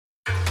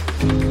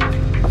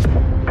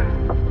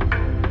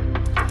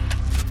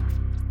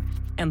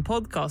en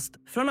podcast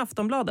från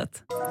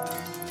Aftonbladet.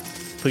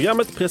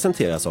 Programmet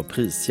presenteras av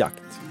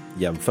Prisjakt.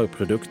 Jämför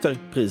produkter,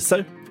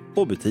 priser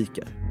och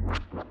butiker.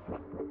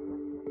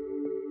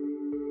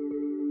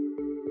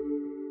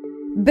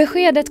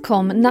 Beskedet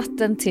kom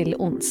natten till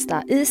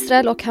onsdag.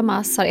 Israel och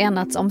Hamas har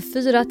enats om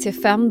 4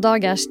 till 5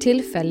 dagars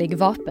tillfällig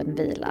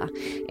vapenvila.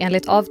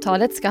 Enligt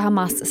avtalet ska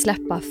Hamas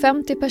släppa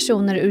 50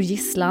 personer ur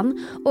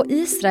gisslan och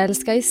Israel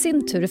ska i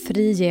sin tur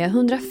frige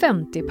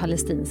 150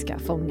 palestinska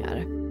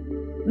fångar.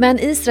 Men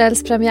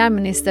Israels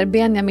premiärminister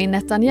Benjamin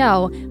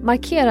Netanyahu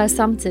markerar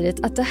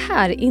samtidigt att det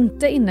här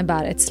inte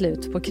innebär ett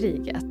slut på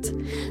kriget.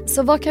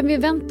 Så vad kan vi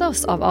vänta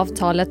oss av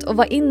avtalet och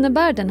vad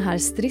innebär den här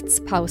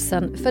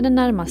stridspausen för den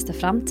närmaste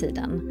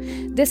framtiden?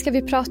 Det ska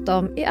vi prata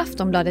om i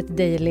Aftonbladet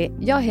Daily.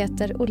 Jag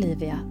heter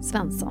Olivia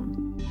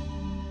Svenson.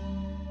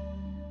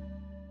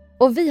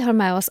 Och vi har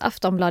med oss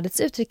Aftonbladets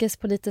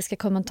utrikespolitiska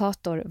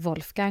kommentator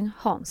Wolfgang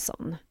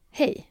Hansson.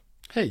 Hej!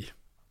 Hej!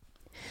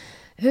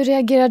 Hur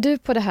reagerar du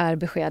på det här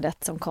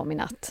beskedet som kom i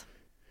natt?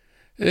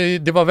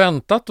 Det var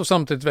väntat och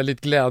samtidigt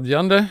väldigt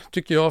glädjande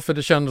tycker jag, för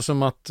det kändes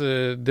som att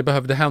det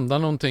behövde hända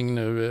någonting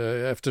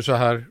nu efter så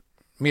här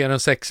mer än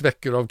 6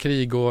 veckor av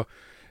krig och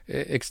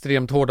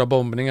extremt hårda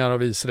bombningar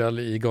av Israel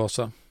i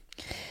Gaza.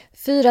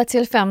 4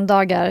 till 5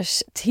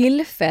 dagars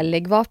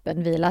tillfällig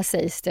vapenvila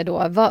sägs det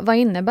då. Vad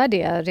innebär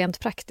det rent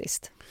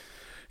praktiskt?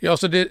 Ja,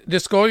 så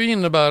det ska ju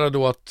innebära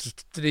då att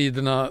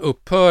striderna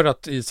upphör,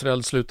 att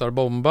Israel slutar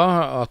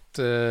bomba, att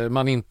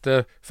man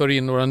inte för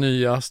in några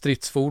nya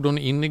stridsfordon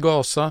in i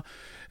Gaza.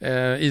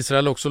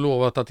 Israel har också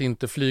lovat att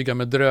inte flyga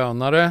med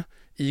drönare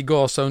i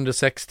Gaza under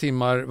 6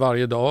 timmar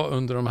varje dag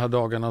under de här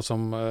dagarna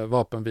som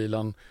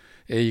vapenvilan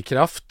är i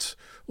kraft.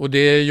 Och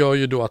det gör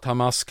ju då att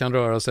Hamas kan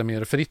röra sig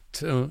mer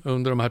fritt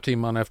under de här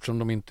timmarna eftersom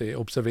de inte är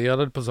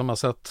observerade på samma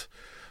sätt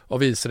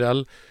av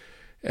Israel.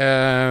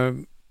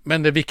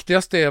 Men det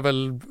viktigaste är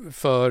väl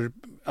för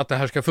att det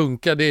här ska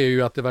funka, det är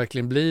ju att det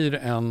verkligen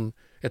blir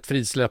ett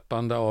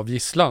frisläppande av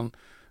gisslan.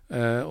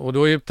 Och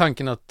då är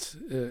tanken att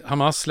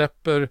Hamas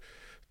släpper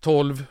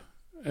 12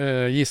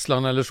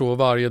 gisslan eller så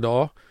varje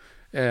dag.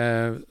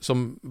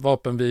 Som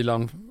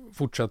vapenvilan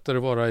fortsätter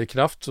att vara i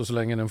kraft så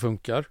länge den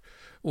funkar.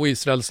 Och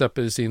Israel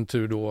släpper i sin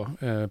tur då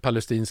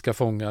palestinska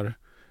fångar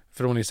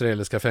från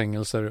israeliska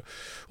fängelser.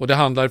 Och det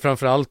handlar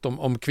framförallt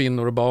om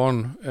kvinnor och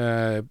barn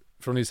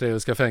från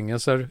israeliska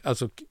fängelser,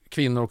 alltså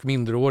kvinnor och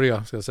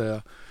minderåriga ska jag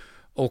säga,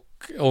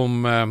 och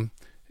om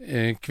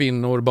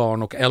kvinnor,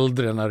 barn och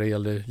äldre när det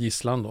gäller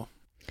gisslan då.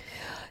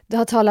 Det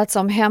har talats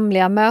om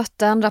hemliga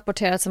möten,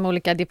 rapporterats om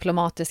olika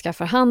diplomatiska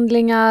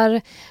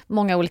förhandlingar,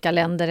 många olika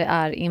länder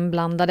är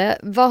inblandade.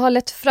 Vad har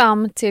lett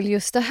fram till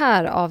just det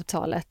här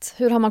avtalet?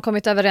 Hur har man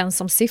kommit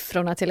överens om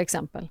siffrorna till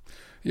exempel?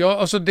 Ja,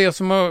 alltså det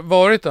som har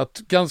varit att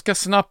ganska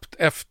snabbt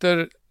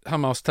efter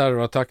Hamas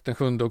terrorattack den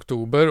 7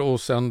 oktober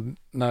och sen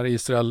när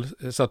Israel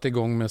satte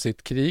igång med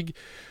sitt krig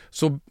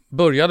så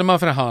började man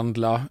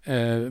förhandla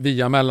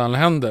via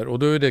mellanhänder, och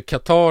då är det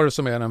Qatar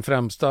som är den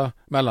främsta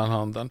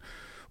mellanhanden.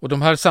 Och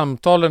de här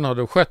samtalen har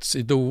då skötts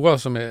i Doha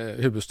som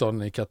är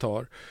huvudstaden i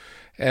Qatar.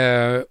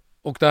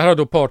 Och där har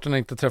då parterna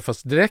inte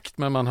träffats direkt,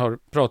 men man har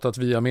pratat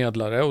via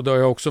medlare, och det har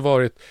ju också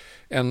varit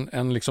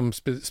en liksom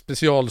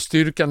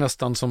specialstyrka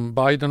nästan som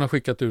Biden har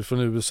skickat ut från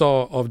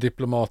USA av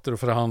diplomater och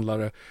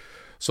förhandlare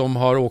som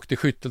har åkt i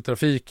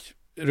skytteltrafik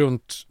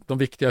runt de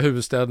viktiga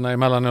huvudstäderna i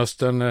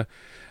Mellanöstern,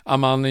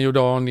 Amman i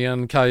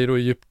Jordanien, Kairo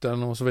i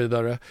Egypten och så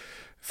vidare,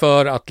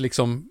 för att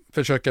liksom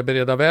försöka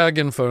bereda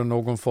vägen för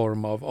någon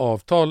form av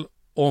avtal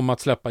om att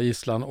släppa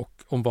gisslan och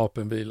om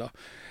vapenvila.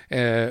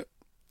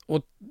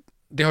 Och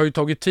det har ju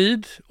tagit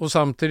tid, och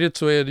samtidigt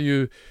så är det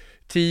ju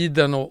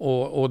tiden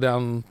och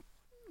den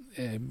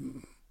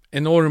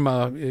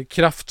enorma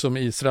kraft som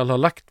Israel har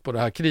lagt på det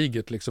här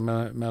kriget liksom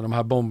med de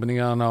här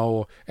bombningarna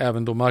och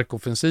även då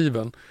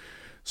markoffensiven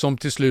som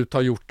till slut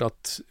har gjort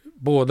att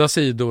båda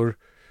sidor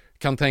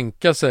kan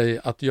tänka sig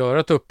att göra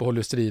ett uppehåll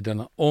i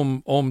striden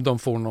om de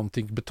får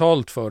någonting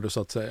betalt för det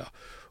så att säga.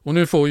 Och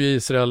nu får ju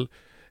Israel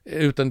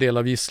ut en del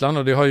av gisslan,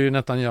 och det har ju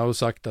Netanyahu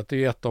sagt att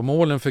det är ett av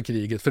målen för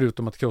kriget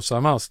förutom att krossa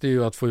Hamas, det är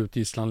ju att få ut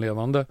gisslan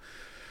levande.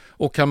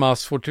 Och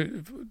Hamas får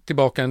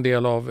tillbaka en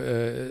del av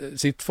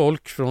sitt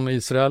folk från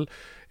Israel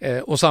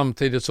och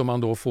samtidigt som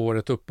man då får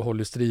ett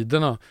uppehåll i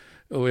striderna.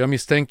 Och jag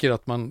misstänker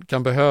att man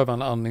kan behöva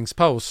en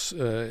andningspaus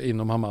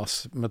inom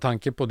Hamas med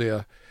tanke på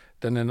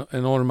den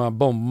enorma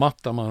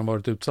bombmatta man har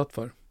varit utsatt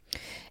för.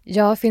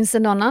 Ja, finns det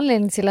någon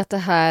anledning till att det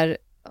här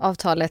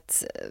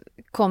avtalet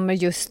kommer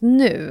just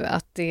nu?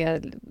 Att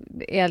det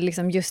är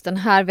liksom just den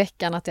här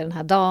veckan, att det är den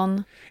här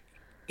dagen?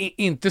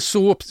 Inte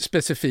så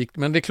specifikt,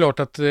 men det är klart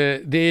att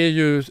det är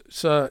ju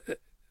så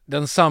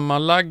den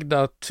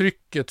sammanlagda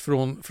trycket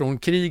från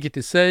kriget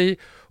i sig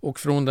och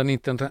från den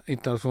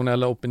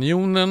internationella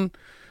opinionen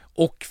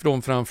och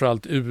från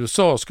framförallt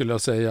USA skulle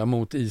jag säga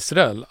mot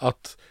Israel,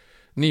 att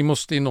ni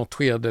måste i något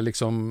skede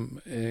liksom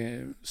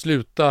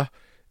sluta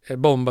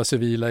bomba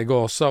civila i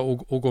Gaza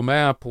och gå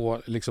med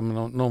på liksom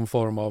någon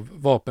form av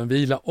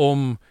vapenvila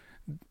om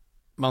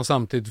man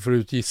samtidigt får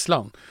ut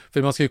gisslan.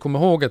 För man ska ju komma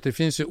ihåg att det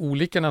finns ju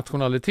olika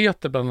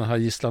nationaliteter bland den här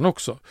gisslan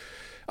också.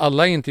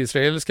 Alla är inte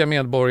israeliska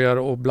medborgare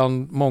och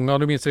bland många av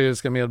de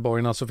israeliska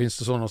medborgarna så finns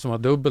det sådana som har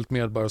dubbelt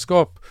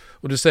medborgarskap.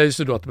 Och det sägs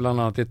ju då att bland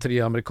annat det är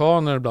 3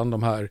 amerikaner bland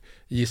de här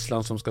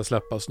gisslan som ska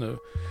släppas nu.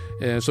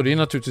 Så det är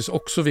naturligtvis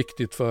också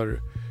viktigt för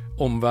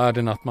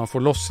omvärlden att man får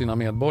loss sina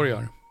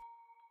medborgare.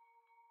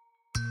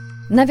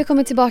 När vi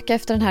kommer tillbaka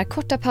efter den här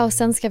korta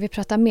pausen ska vi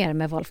prata mer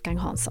med Wolfgang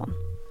Hansson.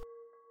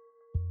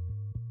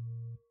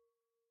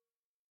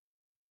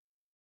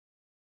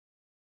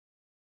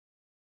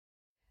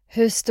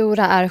 Hur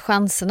stora är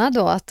chanserna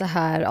då att det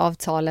här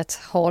avtalet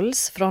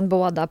hålls från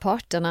båda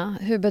parterna?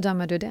 Hur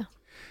bedömer du det?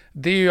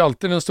 Det är ju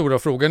alltid den stora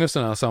frågan i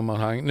sådana här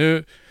sammanhang.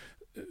 Nu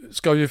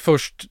ska ju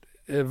först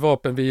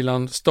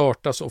vapenvilan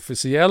startas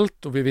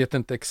officiellt och vi vet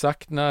inte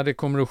exakt när det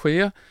kommer att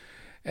ske.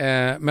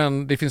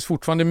 Men det finns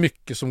fortfarande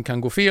mycket som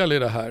kan gå fel i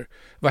det här.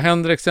 Vad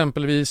händer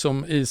exempelvis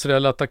om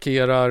Israel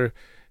attackerar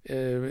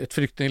ett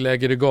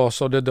flyktingläger i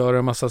Gaza och det dör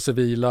en massa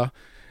civila?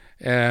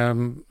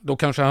 Då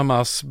kanske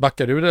Hamas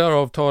backar ur det här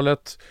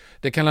avtalet.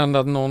 Det kan hända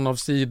att någon av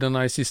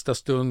sidorna i sista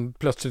stund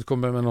plötsligt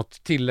kommer med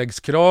något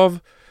tilläggskrav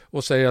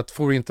och säger att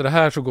får vi inte det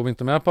här så går vi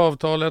inte med på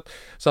avtalet.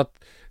 Så att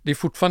det är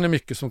fortfarande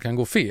mycket som kan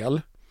gå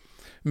fel.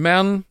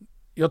 Men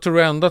jag tror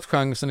ändå att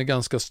chansen är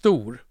ganska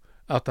stor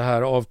att det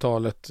här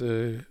avtalet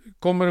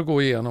kommer att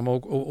gå igenom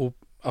och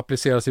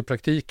appliceras i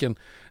praktiken.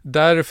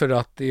 Därför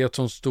att det är ett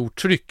så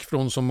stort tryck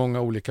från så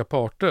många olika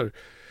parter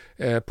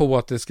på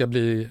att det ska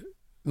bli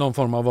någon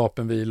form av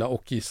vapenvila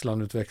och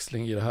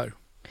gisslanutväxling i det här.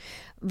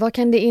 Vad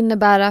kan det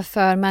innebära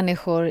för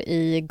människor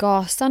i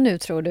Gaza nu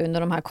tror du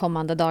under de här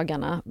kommande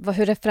dagarna?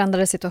 Hur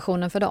förändrar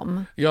situationen för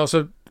dem? Ja,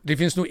 så det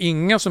finns nog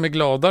inga som är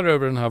gladare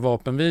över den här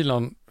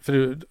vapenvilan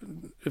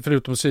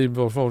förutom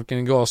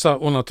civilbefolkningen i Gaza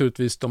och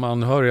naturligtvis de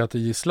anhöriga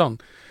till gisslan.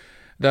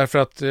 Därför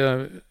att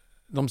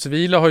de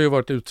civila har ju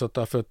varit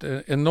utsatta för ett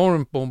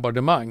enormt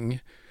bombardemang.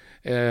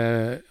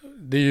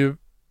 Det är ju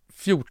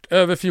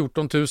över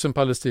 14 000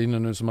 palestinier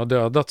nu som har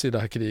dödats i det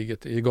här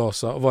kriget i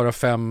Gaza och vara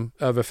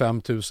över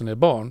 5 000 är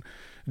barn.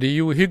 Det är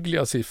ju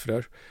ohyggliga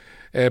siffror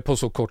på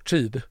så kort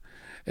tid.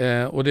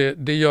 Och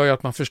det gör ju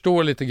att man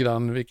förstår lite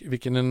grann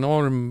vilken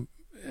enorm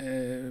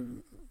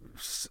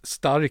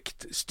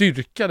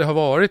styrka det har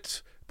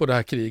varit på det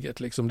här kriget.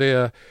 Liksom.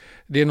 Det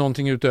är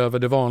någonting utöver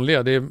det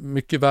vanliga. Det är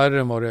mycket värre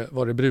än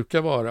vad det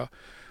brukar vara.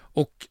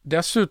 Och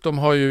dessutom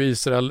har ju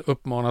Israel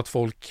uppmanat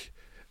folk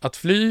att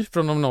fly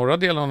från de norra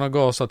delarna av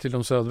Gaza till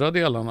de södra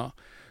delarna.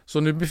 Så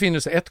nu befinner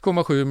sig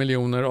 1,7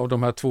 miljoner av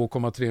de här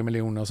 2,3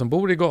 miljonerna som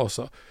bor i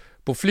Gaza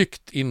på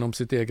flykt inom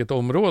sitt eget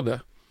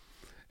område.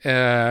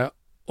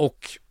 Och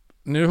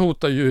nu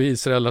hotar ju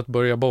Israel att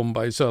börja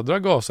bomba i södra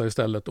Gaza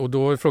istället. Och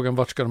då är frågan,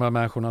 vart ska de här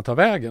människorna ta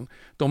vägen?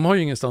 De har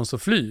ju ingenstans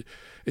att fly.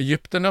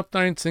 Egypten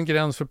öppnar inte sin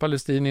gräns för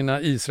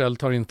palestinierna. Israel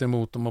tar inte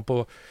emot dem och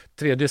på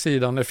fjärde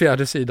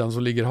sidan så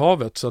ligger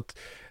havet. Så att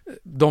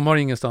de har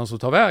ingenstans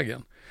att ta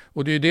vägen.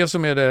 Och det är ju det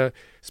som är det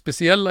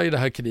speciella i det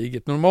här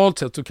kriget. Normalt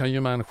sett så kan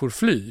ju människor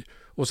fly.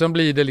 Och sen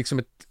blir det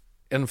liksom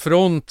en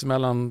front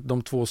mellan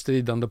de två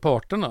stridande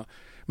parterna.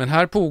 Men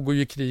här pågår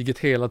ju kriget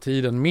hela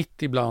tiden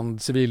mitt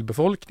ibland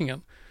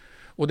civilbefolkningen.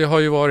 Och det har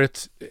ju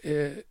varit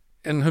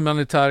en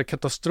humanitär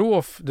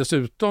katastrof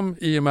dessutom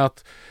i och med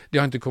att det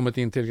har inte kommit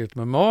in tillräckligt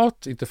med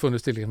mat, inte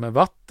funnits tillräckligt med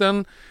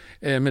vatten,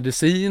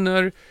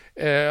 mediciner.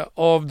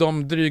 Av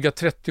de dryga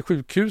 30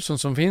 sjukhusen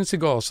som finns i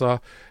Gaza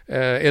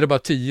är det bara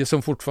 10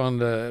 som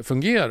fortfarande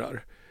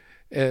fungerar.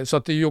 Så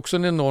att det är ju också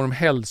en enorm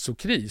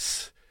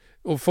hälsokris.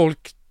 Och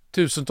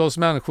tusentals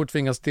människor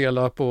tvingas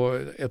dela på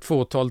ett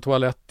fåtal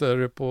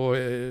toaletter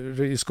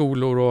i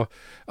skolor och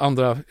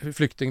andra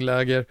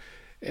flyktingläger.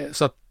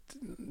 Så att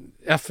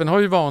FN har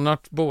ju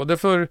varnat både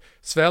för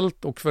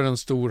svält och för en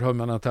stor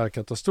humanitär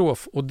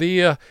katastrof. Och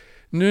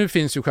nu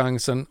finns ju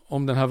chansen,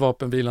 om den här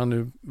vapenvilan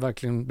nu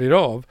verkligen blir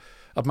av,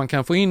 att man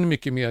kan få in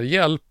mycket mer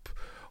hjälp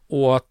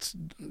och att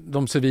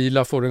de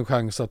civila får en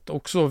chans att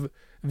också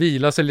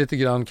vila sig lite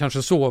grann,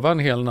 kanske sova en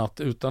hel natt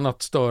utan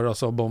att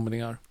störas av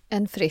bombningar.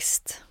 En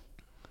frist.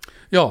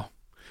 Ja,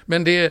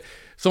 men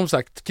som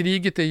sagt,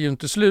 kriget är ju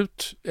inte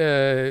slut.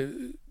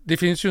 Det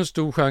finns ju en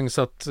stor chans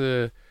att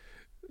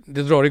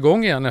det drar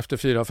igång igen efter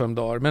 4-5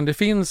 dagar. Men det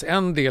finns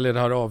en del i det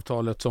här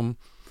avtalet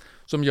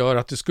som gör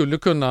att det skulle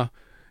kunna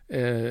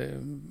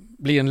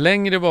bli en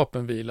längre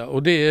vapenvila.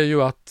 Och det är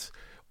ju att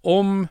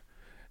om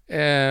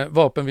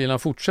vapenvilan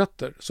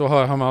fortsätter så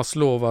har Hamas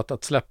lovat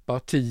att släppa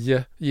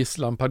 10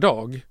 gisslan per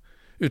dag.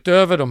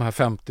 Utöver de här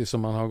 50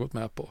 som man har gått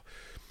med på.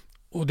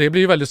 Och det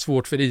blir väldigt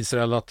svårt för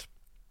Israel att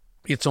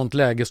i ett sånt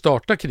läge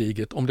starta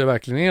kriget om det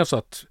verkligen är så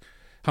att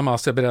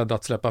Hamas är beredd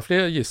att släppa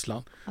fler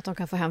gisslan. Att de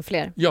kan få hem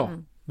fler. Ja,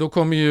 då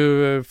kommer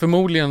ju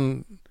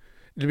förmodligen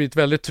det blir ett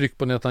väldigt tryck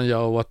på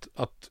Netanyahu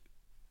att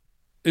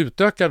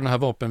utöka den här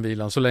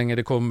vapenvilan så länge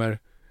det kommer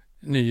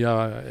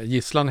nya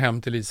gisslan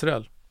hem till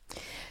Israel.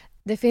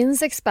 Det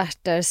finns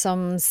experter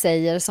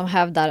som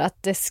hävdar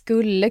att det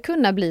skulle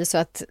kunna bli så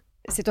att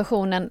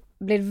situationen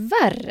blir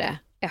värre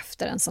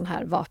efter en sån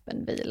här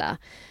vapenvila.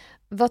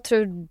 Vad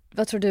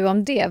tror du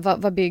om det?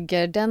 Vad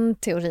bygger den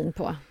teorin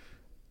på?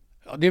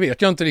 Ja, det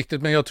vet jag inte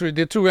riktigt, men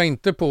det tror jag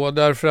inte på,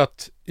 därför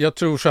att jag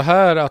tror så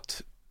här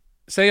att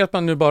säg att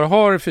man nu bara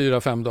har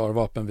 4-5 dagar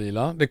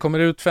vapenvila. Det kommer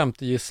ut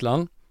 50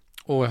 gisslan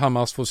och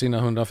Hamas får sina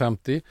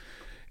 150.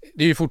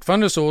 Det är ju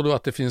fortfarande så då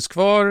att det finns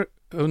kvar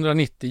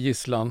 190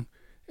 gisslan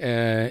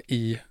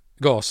i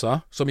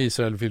Gaza som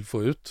Israel vill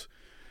få ut.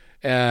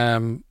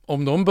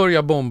 Om de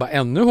börjar bomba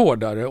ännu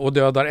hårdare och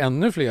dödar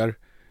ännu fler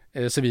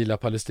civila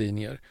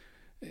palestinier,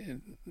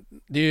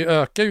 det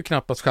ökar ju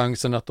knappast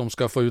chansen att de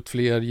ska få ut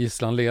fler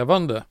gisslan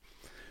levande.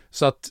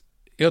 Så att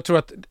jag tror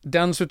att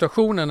den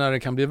situationen när det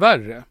kan bli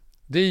värre,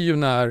 det är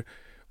ju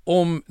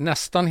om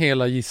nästan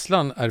hela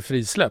gisslan är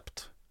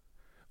frisläppt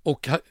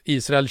och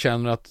Israel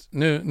känner att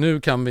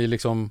nu kan vi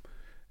liksom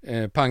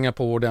panga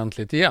på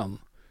ordentligt igen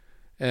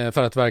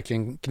för att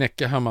verkligen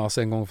knäcka Hamas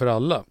en gång för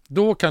alla.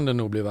 Då kan det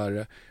nog bli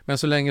värre. Men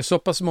så länge så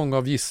pass många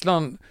av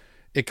gisslan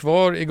är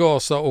kvar i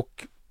Gaza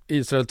och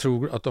Israel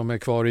tror att de är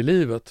kvar i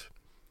livet,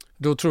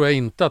 då tror jag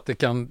inte att det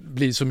kan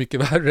bli så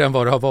mycket värre än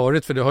vad det har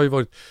varit, för det har ju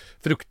varit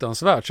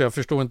fruktansvärt. Så jag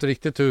förstår inte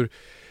riktigt hur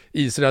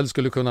Israel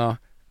skulle kunna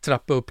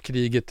trappa upp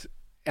kriget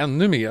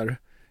ännu mer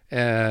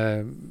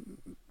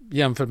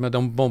jämfört med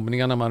de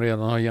bombningarna man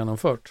redan har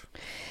genomfört.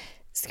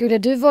 Skulle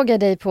du våga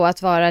dig på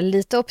att vara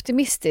lite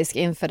optimistisk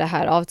inför det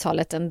här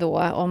avtalet ändå,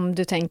 om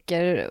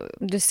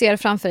du ser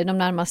framför dig de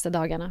närmaste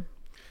dagarna?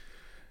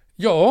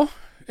 Ja.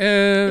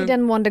 I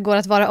den mån det går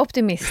att vara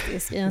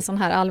optimistisk i en sån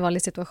här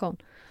allvarlig situation.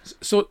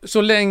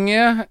 Så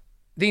länge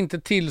det inte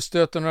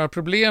tillstöter några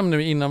problem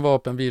nu innan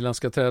vapenvilan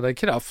ska träda i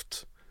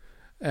kraft,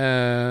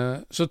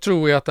 så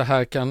tror jag att det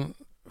här kan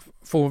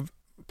få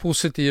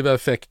positiva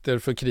effekter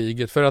för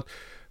kriget. För att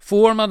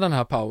får man den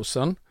här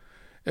pausen,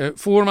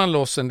 får man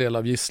loss en del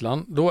av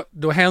gisslan,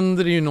 då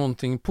händer det ju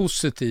någonting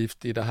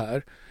positivt i det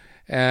här.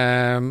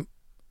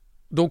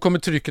 Då kommer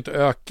trycket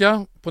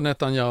öka på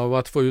Netanyahu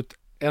att få ut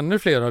ännu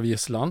fler av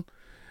gisslan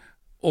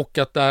och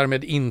att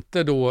därmed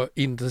inte då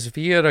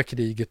intensifiera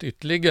kriget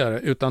ytterligare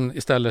utan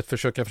istället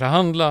försöka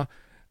förhandla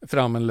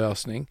fram en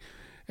lösning.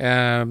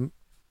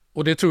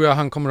 Och det tror jag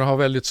han kommer att ha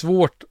väldigt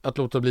svårt att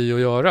låta bli att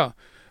göra.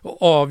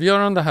 Och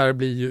avgörande här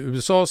blir ju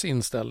USAs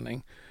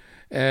inställning.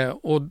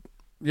 Och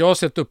jag har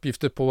sett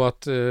uppgifter på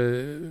att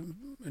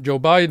Joe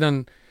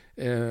Biden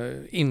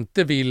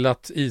inte vill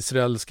att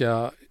Israel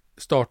ska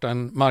starta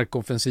en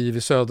markoffensiv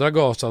i södra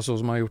Gaza så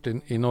som man har gjort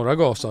i norra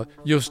Gaza,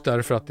 just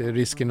därför att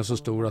risken är så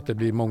stor att det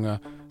blir många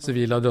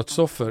civila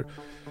dödsoffer.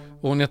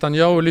 Och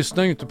Netanyahu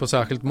lyssnar ju inte på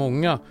särskilt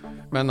många,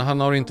 men han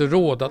har inte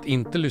råd att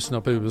inte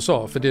lyssna på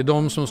USA, för det är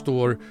de som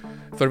står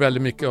för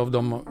väldigt mycket av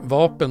de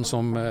vapen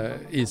som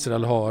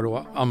Israel har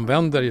och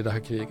använder i det här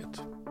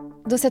kriget.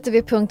 Då sätter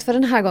vi punkt för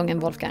den här gången,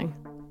 Wolfgang.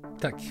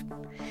 Tack.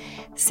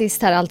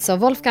 Sist här alltså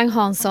Wolfgang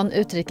Hansson,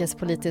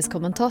 utrikespolitisk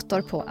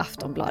kommentator på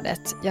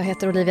Aftonbladet. Jag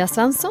heter Olivia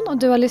Svenson och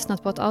du har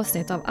lyssnat på ett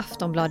avsnitt av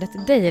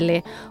Aftonbladet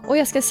Daily. Och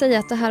jag ska säga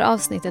att det här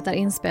avsnittet är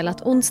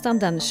inspelat onsdagen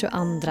den 22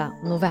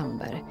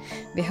 november.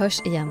 Vi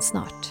hörs igen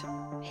snart.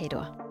 Hej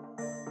då.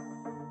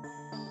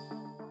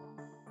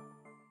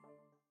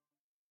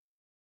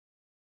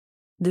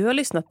 Du har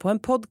lyssnat på en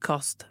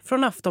podcast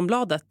från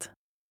Aftonbladet.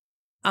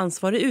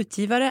 Ansvarig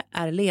utgivare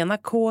är Lena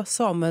K.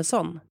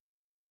 Samuelsson.